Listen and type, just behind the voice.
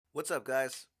What's up,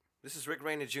 guys? This is Rick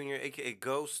Rayner Jr., aka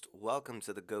Ghost. Welcome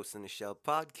to the Ghost in the Shell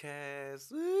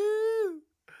podcast. Woo!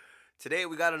 Today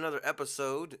we got another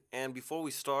episode, and before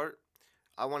we start,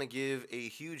 I want to give a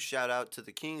huge shout out to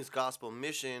the King's Gospel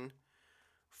Mission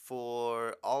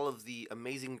for all of the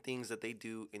amazing things that they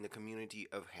do in the community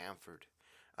of Hanford.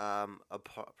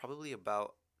 Probably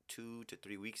about 2 to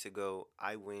 3 weeks ago,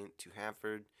 I went to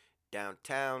Hanford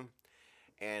downtown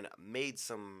and made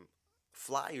some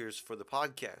flyers for the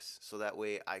podcast so that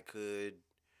way I could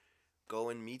go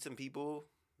and meet some people,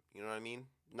 you know what I mean?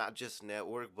 Not just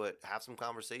network, but have some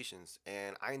conversations.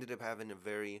 And I ended up having a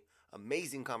very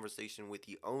amazing conversation with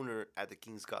the owner at the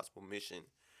King's Gospel Mission.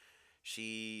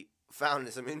 She found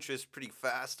some interest pretty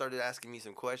fast, started asking me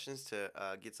some questions to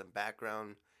get some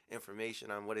background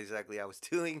information on what exactly I was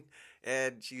doing,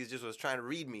 and she just was trying to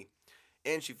read me.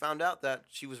 And she found out that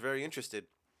she was very interested.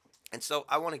 And so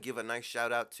I want to give a nice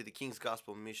shout out to the King's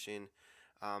Gospel Mission,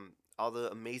 all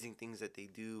the amazing things that they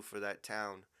do for that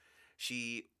town.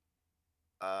 She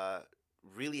uh,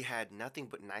 really had nothing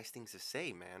but nice things to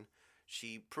say, man.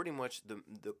 She pretty much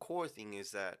the core thing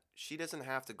is that she doesn't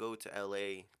have to go to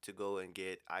LA to go and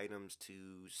get items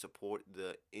to support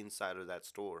the inside of that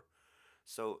store.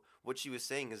 So what she was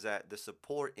saying is that the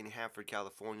support in Hanford,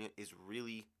 California is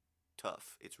really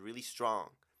tough. It's really strong,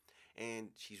 and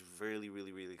she's really,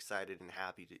 really, really excited and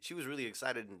happy to. She was really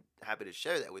excited and happy to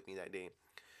share that with me that day.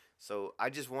 So I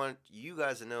just want you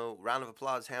guys to know, round of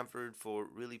applause, Hanford, for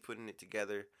really putting it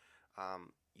together.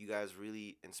 You guys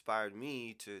really inspired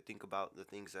me to think about the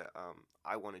things that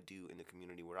I want to do in the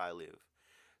community where I live.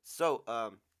 So,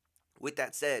 with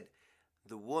that said,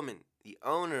 the woman, the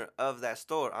owner of that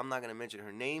store, I'm not going to mention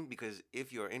her name because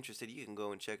if you're interested, you can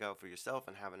go and check out for yourself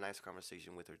and have a nice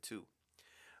conversation with her too.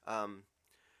 Um,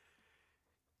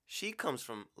 she comes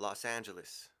from Los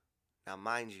Angeles. Now,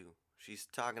 mind you, she's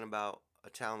talking about a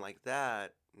town like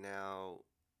that. Now,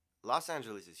 Los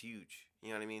Angeles is huge. You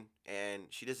know what I mean? And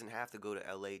she doesn't have to go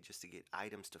to LA just to get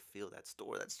items to fill that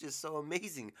store. That's just so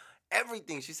amazing.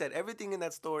 Everything, she said, everything in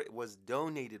that store was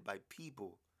donated by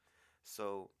people.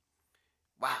 So,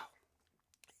 wow.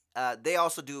 They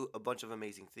also do a bunch of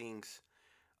amazing things.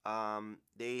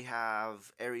 They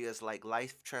have areas like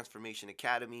Life Transformation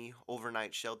Academy,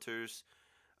 overnight shelters,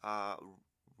 uh,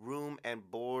 room and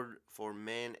board for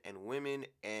men and women,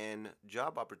 and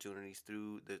job opportunities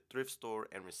through the thrift store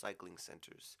and recycling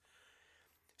centers.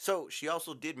 So she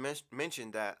also did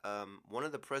mention that one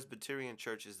of the Presbyterian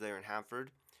churches there in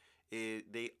Hanford,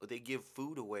 they give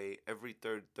food away every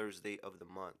third Thursday of the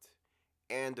month.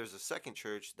 And there's a second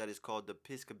church that is called the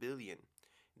Episcopalian.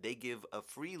 They give a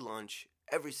free lunch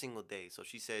every single day. So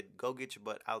she said, go get your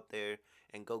butt out there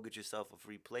and go get yourself a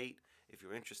free plate if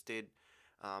you're interested.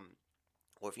 Um,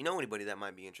 or if you know anybody that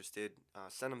might be interested,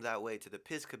 send them that way to the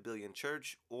Episcopalian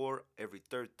Church or every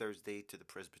third Thursday to the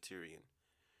Presbyterian.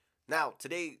 Now,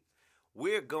 today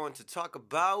we're going to talk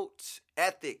about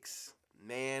ethics.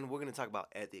 Man, we're going to talk about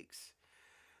ethics.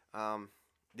 Um,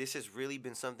 this has really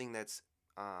been something that's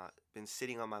been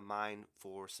sitting on my mind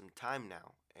for some time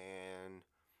now, and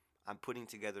I'm putting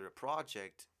together a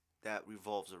project that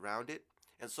revolves around it.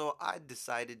 And so I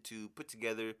decided to put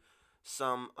together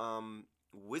some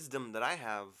wisdom that I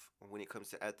have when it comes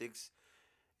to ethics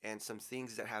and some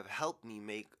things that have helped me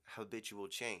make habitual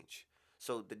change.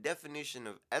 So, the definition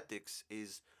of ethics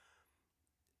is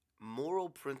moral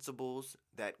principles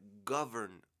that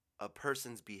govern a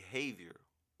person's behavior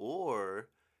or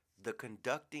the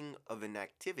conducting of an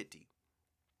activity.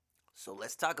 So,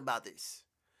 let's talk about this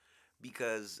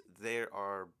because there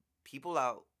are people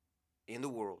out in the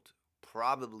world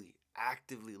probably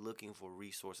actively looking for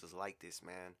resources like this,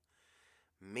 man.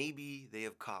 Maybe they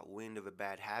have caught wind of a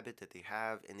bad habit that they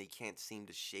have and they can't seem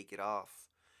to shake it off.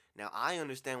 Now, I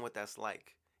understand what that's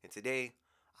like. And today,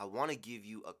 I want to give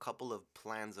you a couple of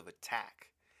plans of attack.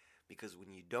 Because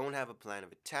when you don't have a plan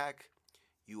of attack,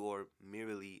 you are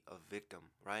merely a victim,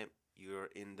 right? You're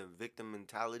in the victim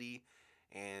mentality,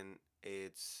 and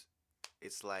it's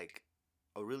like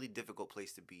a really difficult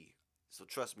place to be. So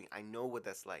trust me, I know what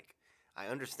that's like. I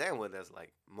understand what that's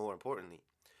like, more importantly.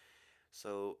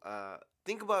 So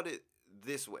think about it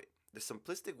this way. The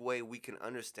simplistic way we can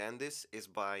understand this is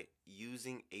by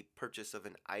using a purchase of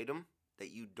an item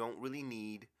that you don't really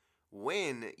need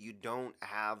when you don't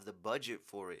have the budget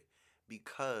for it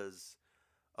because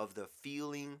of the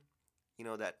feeling,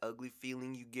 that ugly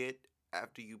feeling you get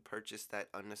after you purchase that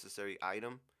unnecessary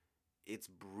item. It's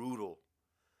brutal.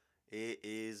 It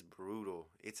is brutal.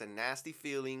 It's a nasty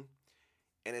feeling,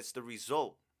 and it's the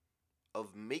result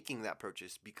of making that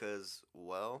purchase because,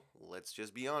 well, let's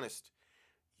just be honest.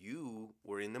 You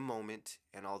were in the moment,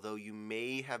 and although you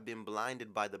may have been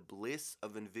blinded by the bliss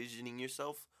of envisioning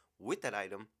yourself with that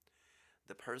item,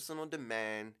 the personal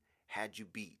demand had you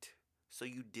beat. So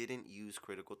you didn't use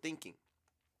critical thinking.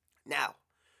 Now,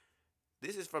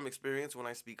 this is from experience when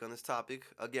I speak on this topic.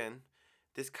 Again,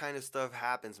 this kind of stuff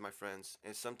happens, my friends,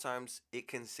 and sometimes it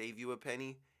can save you a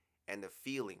penny and the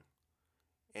feeling,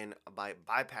 and by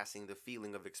bypassing the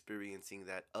feeling of experiencing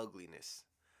that ugliness.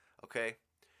 Okay?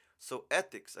 So,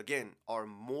 ethics, again, are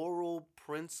moral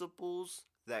principles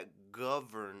that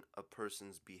govern a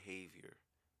person's behavior.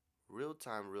 Real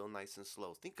time, real nice and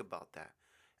slow. Think about that.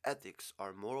 Ethics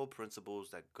are moral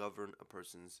principles that govern a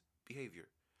person's behavior.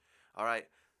 All right?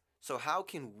 So, how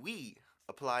can we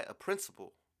apply a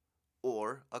principle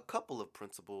or a couple of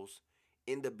principles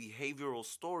in the behavioral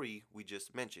story we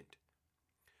just mentioned?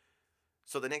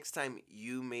 So, the next time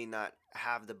you may not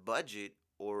have the budget,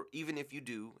 or even if you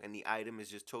do, and the item is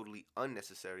just totally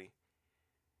unnecessary,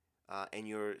 and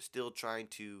you're still trying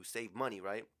to save money,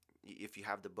 right? If you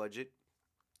have the budget,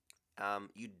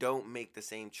 you don't make the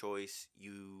same choice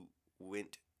you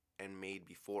went and made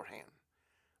beforehand,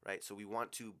 right? So we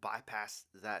want to bypass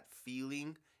that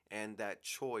feeling and that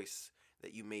choice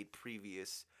that you made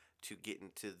previous to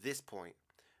getting to this point,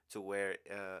 to where,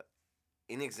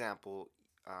 in example,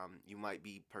 you might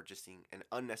be purchasing an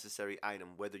unnecessary item,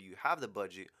 whether you have the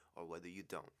budget or whether you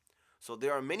don't. So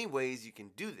there are many ways you can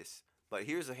do this, but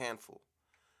here's a handful.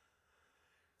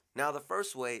 Now, the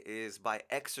first way is by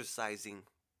exercising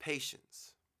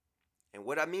patience. And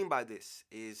what I mean by this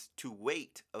is to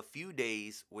wait a few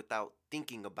days without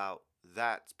thinking about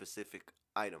that specific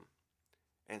item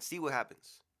and see what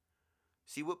happens.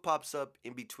 See what pops up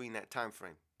in between that time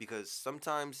frame, because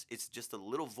sometimes it's just a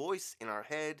little voice in our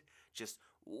head just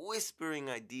whispering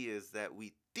ideas that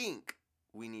we think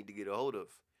we need to get a hold of.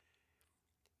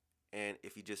 And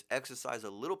if you just exercise a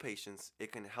little patience,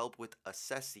 it can help with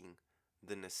assessing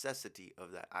the necessity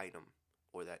of that item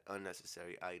or that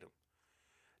unnecessary item.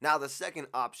 Now, the second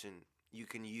option you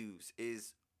can use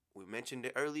is, we mentioned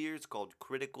it earlier, it's called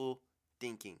critical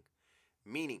thinking,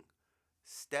 meaning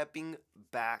stepping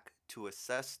back to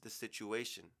assess the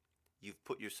situation you've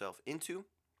put yourself into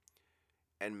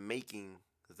and making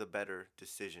the better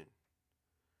decision.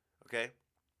 Okay?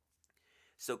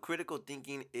 So, critical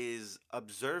thinking is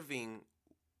observing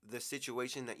the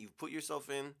situation that you've put yourself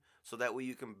in so that way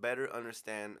you can better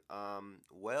understand,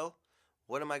 well,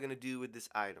 what am I going to do with this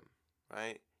item?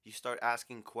 Right? You start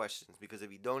asking questions, because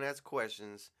if you don't ask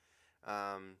questions,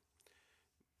 um,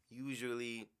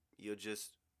 usually you'll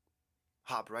just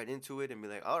hop right into it and be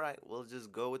like, all right, we'll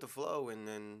just go with the flow, and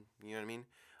then, you know what I mean?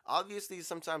 Obviously,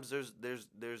 sometimes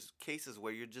there's cases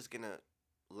where you're just gonna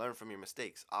learn from your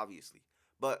mistakes, obviously.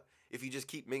 But if you just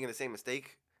keep making the same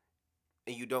mistake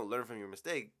and you don't learn from your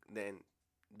mistake, then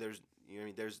there's, you know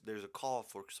what I mean, there's a call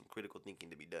for some critical thinking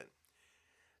to be done.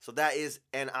 So that is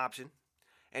an option.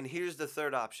 And here's the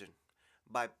third option.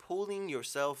 By pulling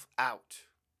yourself out.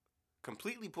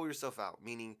 Completely pull yourself out,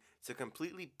 meaning to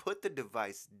completely put the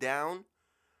device down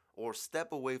or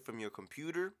step away from your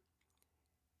computer.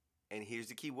 And here's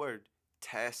the key word: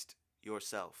 test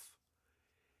yourself.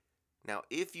 Now,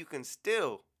 if you can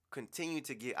still continue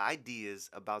to get ideas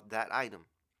about that item,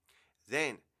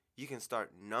 then you can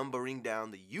start numbering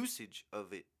down the usage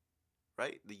of it,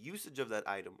 right? The usage of that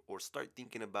item, or start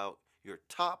thinking about your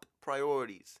top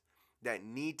priorities that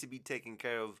need to be taken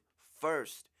care of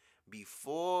first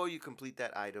before you complete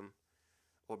that item,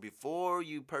 or before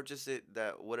you purchase it,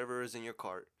 that whatever is in your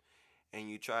cart, and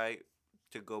you try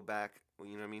to go back,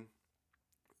 you know what I mean?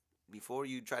 Before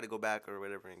you try to go back or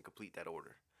whatever and complete that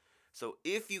order. So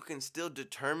if you can still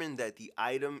determine that the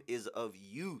item is of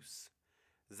use,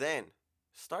 then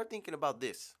start thinking about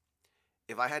this.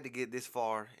 If I had to get this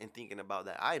far in thinking about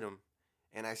that item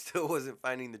and I still wasn't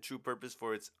finding the true purpose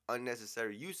for its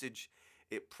unnecessary usage,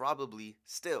 it probably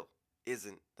still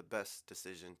isn't the best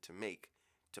decision to make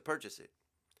to purchase it,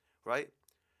 right?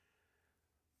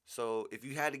 So if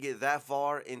you had to get that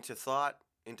far into thought,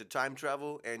 into time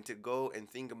travel, and to go and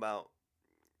think about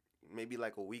maybe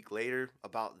like a week later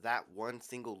about that one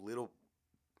single little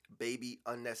baby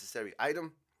unnecessary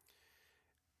item,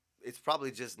 it's probably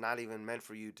just not even meant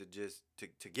for you to just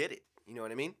to get it. You know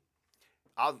what I mean?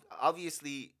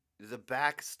 Obviously, the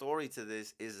backstory to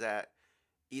this is that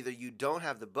either you don't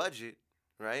have the budget,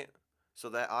 right? So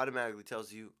that automatically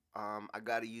tells you, I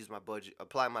got to use my budget,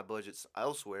 apply my budgets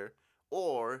elsewhere,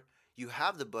 or you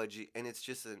have the budget and it's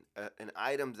just an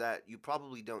item that you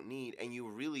probably don't need, and you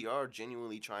really are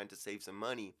genuinely trying to save some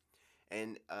money,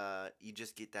 and you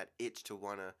just get that itch to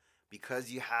wanna, because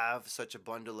you have such a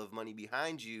bundle of money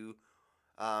behind you,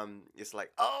 It's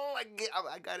like, oh, I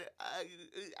got it.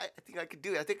 I think I could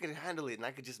do it. I think I can handle it, and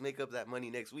I could just make up that money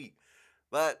next week.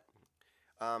 But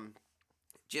um,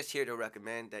 just here to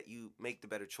recommend that you make the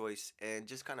better choice and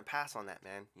just kind of pass on that,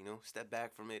 man. You know, step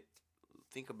back from it,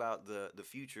 think about the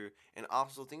future, and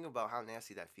also think about how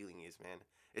nasty that feeling is, man.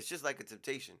 It's just like a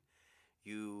temptation.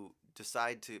 You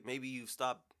decide to, maybe you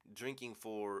stop drinking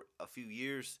for a few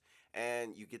years,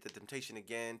 and you get the temptation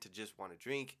again to just want to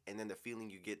drink, and then the feeling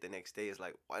you get the next day is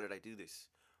like, why did I do this?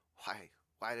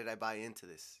 Why did I buy into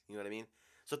this? You know what I mean?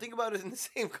 So think about it in the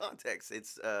same context.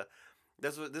 It's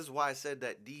this is why I said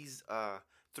that these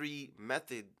three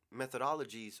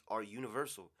methodologies are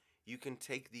universal. You can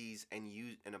take these and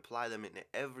use and apply them in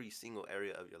every single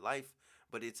area of your life,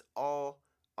 but it's all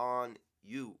on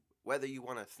you, whether you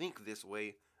want to think this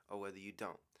way or whether you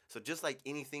don't. So just like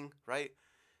anything, right?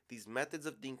 These methods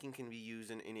of thinking can be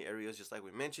used in any areas, just like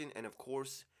we mentioned. And of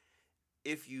course,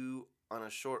 if you're on a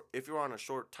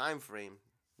short time frame,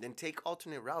 then take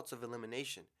alternate routes of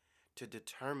elimination to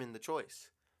determine the choice.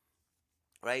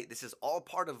 Right? This is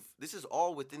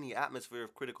all within the atmosphere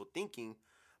of critical thinking,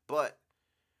 but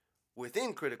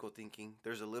within critical thinking,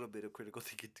 there's a little bit of critical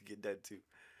thinking to get done too.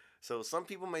 So some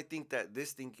people might think that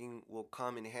this thinking will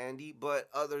come in handy, but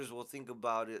others will think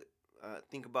about it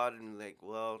and like,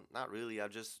 well, not really. I'll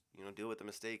just deal with the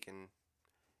mistake and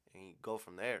go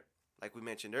from there, like we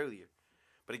mentioned earlier.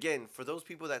 But again, for those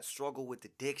people that struggle with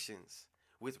addictions,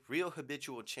 with real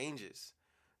habitual changes,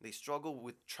 they struggle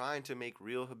with trying to make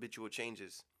real habitual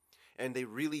changes, and they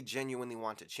really genuinely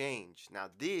want to change.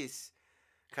 Now, this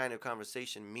kind of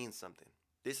conversation means something.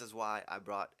 This is why I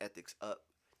brought ethics up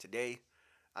today.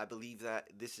 I believe that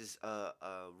this is a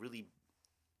really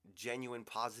genuine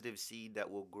positive seed that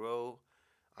will grow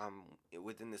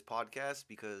within this podcast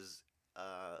because,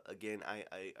 again, I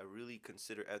really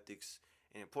consider ethics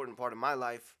an important part of my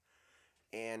life.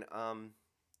 And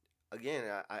again,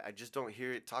 I just don't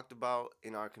hear it talked about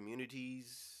in our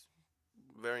communities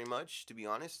very much, to be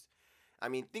honest. I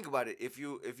mean, think about it. If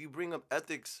you bring up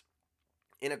ethics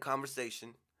in a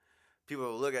conversation, people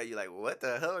will look at you like, "What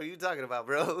the hell are you talking about,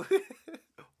 bro?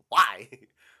 Why?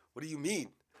 What do you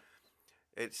mean?"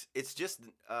 It's just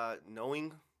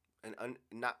knowing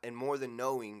not and more than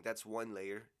knowing. That's one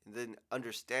layer, and then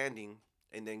understanding,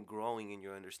 and then growing in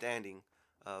your understanding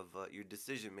of your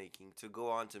decision making to go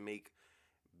on to make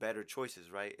better choices.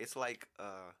 Right? It's like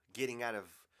getting out of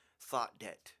thought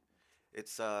debt.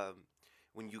 It's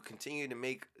when you continue to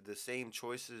make the same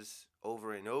choices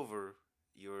over and over,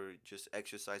 you're just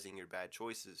exercising your bad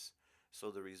choices. So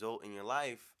the result in your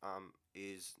life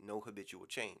is no habitual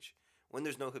change. When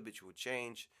there's no habitual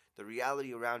change, the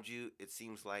reality around you, it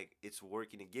seems like it's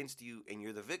working against you and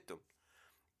you're the victim.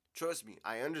 Trust me,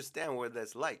 I understand what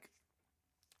that's like.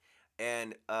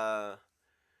 And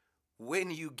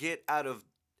when you get out of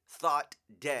thought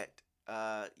debt,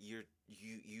 you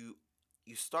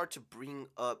start to bring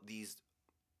up these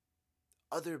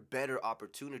other better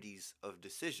opportunities of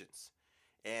decisions.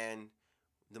 And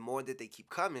the more that they keep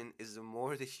coming is the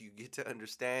more that you get to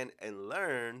understand and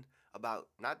learn about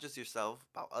not just yourself,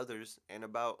 about others, and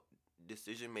about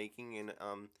decision making and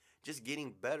just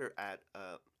getting better at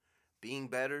being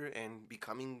better and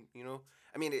becoming,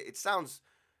 I mean, it sounds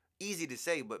easy to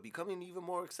say, but becoming even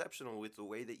more exceptional with the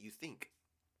way that you think.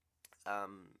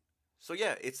 Um, so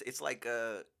yeah, it's like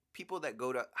people that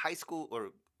go to high school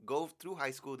or go through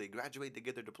high school, they graduate, they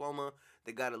get their diploma,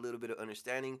 they got a little bit of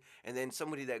understanding, and then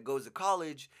somebody that goes to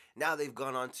college, now they've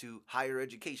gone on to higher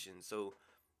education. So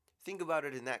think about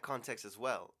it in that context as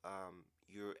well.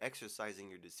 You're exercising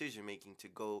your decision making to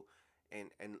go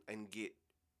and get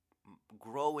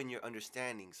grow in your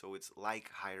understanding. So it's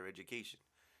like higher education,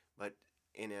 but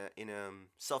in a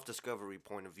self discovery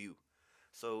point of view.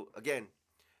 So again,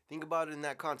 think about it in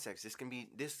that context. This can be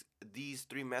these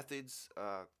three methods: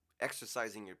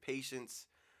 exercising your patience,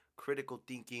 critical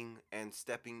thinking, and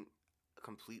stepping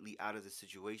completely out of the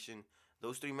situation.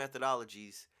 Those three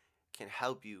methodologies can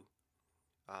help you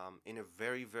in a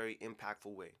very, very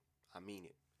impactful way. I mean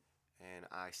it. And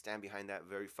I stand behind that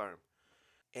very firm.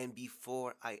 And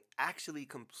before I actually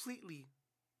completely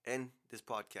end this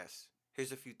podcast,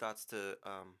 here's a few thoughts to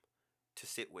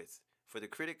sit with for the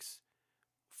critics,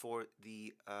 for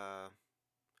the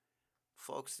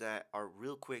folks that are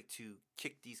real quick to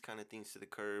kick these kind of things to the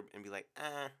curb and be like,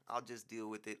 I'll just deal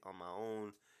with it on my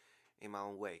own, in my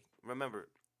own way. Remember,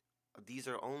 these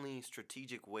are only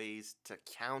strategic ways to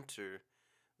counter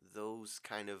those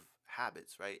kind of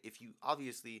habits, right? If you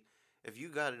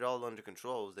got it all under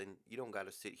control, then you don't got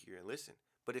to sit here and listen.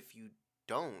 But if you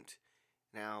don't,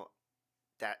 now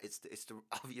that it's the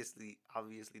obviously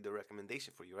the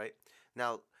recommendation for you, right?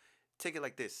 Now, take it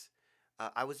like this.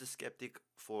 I was a skeptic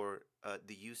for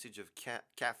the usage of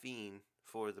caffeine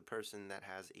for the person that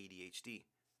has ADHD.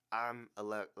 I'm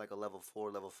like a level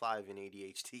 4, level 5 in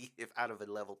ADHD, if out of a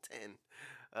level 10,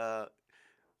 uh,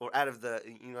 or out of the,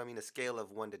 you know what I mean, a scale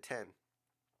of 1 to 10.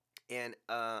 And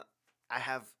I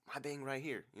have my bang right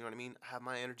here. You know what I mean? I have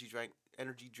my energy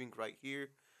drink right here,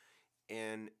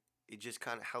 and it just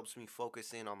kind of helps me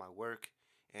focus in on my work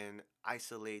and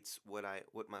isolates what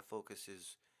my focus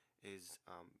is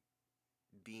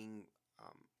being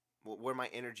where my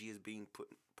energy is being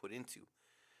put into.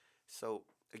 So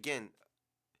again,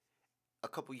 a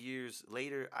couple years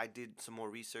later, I did some more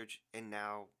research, and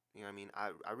now, you know what I mean,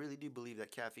 I really do believe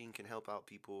that caffeine can help out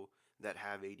people that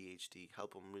have ADHD,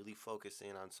 help them really focus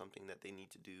in on something that they need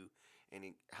to do, and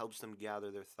it helps them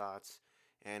gather their thoughts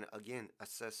and again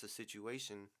assess the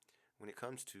situation when it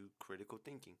comes to critical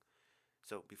thinking.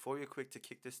 So before you're quick to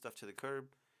kick this stuff to the curb,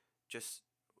 just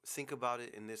think about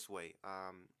it in this way.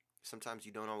 Sometimes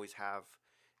you don't always have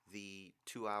the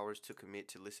 2 hours to commit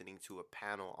to listening to a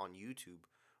panel on YouTube,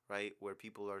 right? Where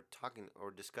people are talking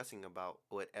or discussing about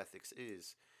what ethics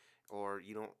is, or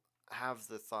you don't have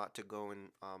the thought to go and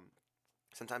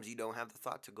sometimes you don't have the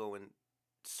thought to go and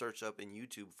search up in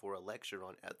YouTube for a lecture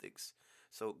on ethics.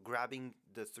 So grabbing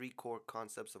the three core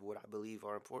concepts of what I believe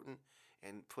are important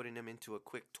and putting them into a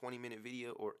quick 20-minute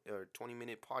video or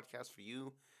 20-minute podcast for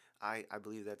you, I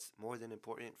believe that's more than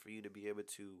important for you to be able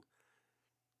to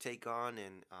take on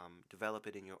and develop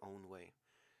it in your own way.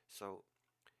 So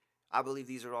I believe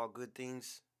these are all good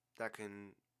things that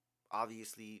can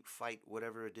obviously fight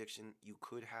whatever addiction you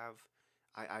could have.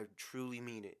 I truly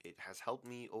mean it. It has helped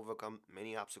me overcome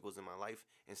many obstacles in my life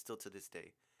and still to this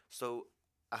day. So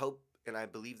I hope and I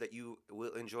believe that you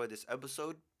will enjoy this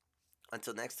episode.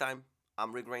 Until next time,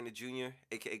 I'm Rick Rayner Jr.,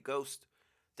 aka Ghost.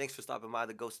 Thanks for stopping by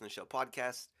the Ghost in the Shell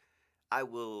podcast. I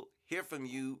will hear from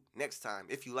you next time.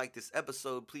 If you like this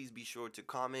episode, please be sure to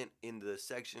comment in the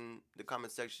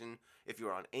comment section. If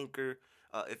you're on Anchor,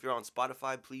 if you're on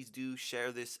Spotify, please do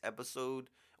share this episode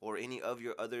or any of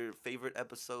your other favorite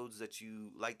episodes that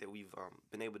you like that we've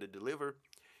been able to deliver.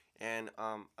 And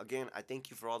again, I thank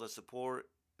you for all the support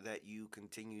that you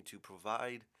continue to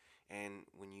provide, and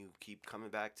when you keep coming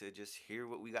back to just hear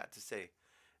what we got to say.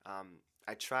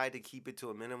 I try to keep it to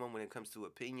a minimum when it comes to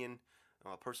opinion,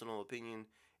 personal opinion,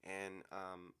 and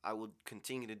I will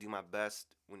continue to do my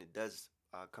best when it does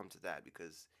come to that,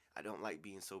 because I don't like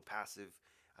being so passive.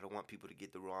 I don't want people to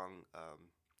get the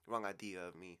wrong idea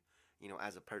of me,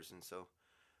 as a person. So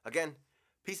again,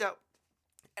 peace out.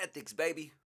 Ethics, baby.